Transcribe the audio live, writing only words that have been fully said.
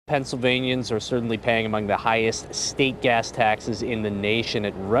Pennsylvanians are certainly paying among the highest state gas taxes in the nation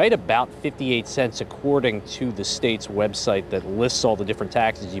at right about 58 cents, according to the state's website that lists all the different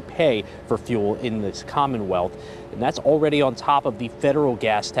taxes you pay for fuel in this Commonwealth. And that's already on top of the federal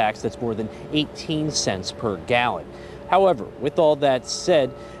gas tax that's more than 18 cents per gallon. However, with all that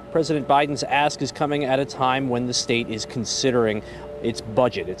said, President Biden's ask is coming at a time when the state is considering its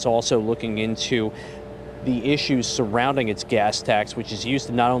budget. It's also looking into the issues surrounding its gas tax, which is used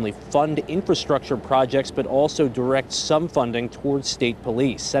to not only fund infrastructure projects, but also direct some funding towards state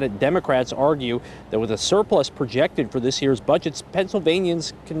police. Senate Democrats argue that with a surplus projected for this year's budgets,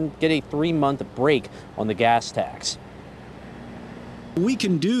 Pennsylvanians can get a 3-month break on the gas tax. We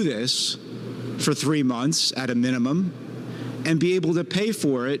can do this for 3 months at a minimum and be able to pay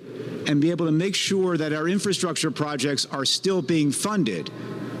for it and be able to make sure that our infrastructure projects are still being funded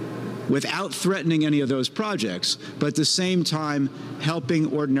without threatening any of those projects, but at the same time helping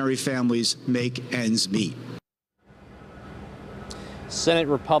ordinary families make ends meet. Senate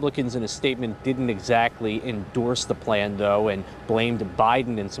Republicans in a statement didn't exactly endorse the plan, though, and blamed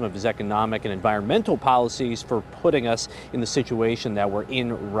Biden and some of his economic and environmental policies for putting us in the situation that we're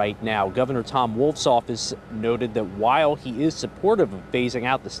in right now. Governor Tom Wolf's office noted that while he is supportive of phasing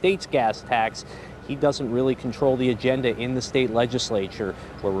out the state's gas tax, he doesn't really control the agenda in the state legislature,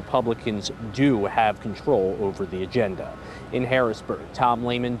 where Republicans do have control over the agenda. In Harrisburg, Tom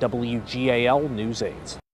Lehman, WGAL News 8.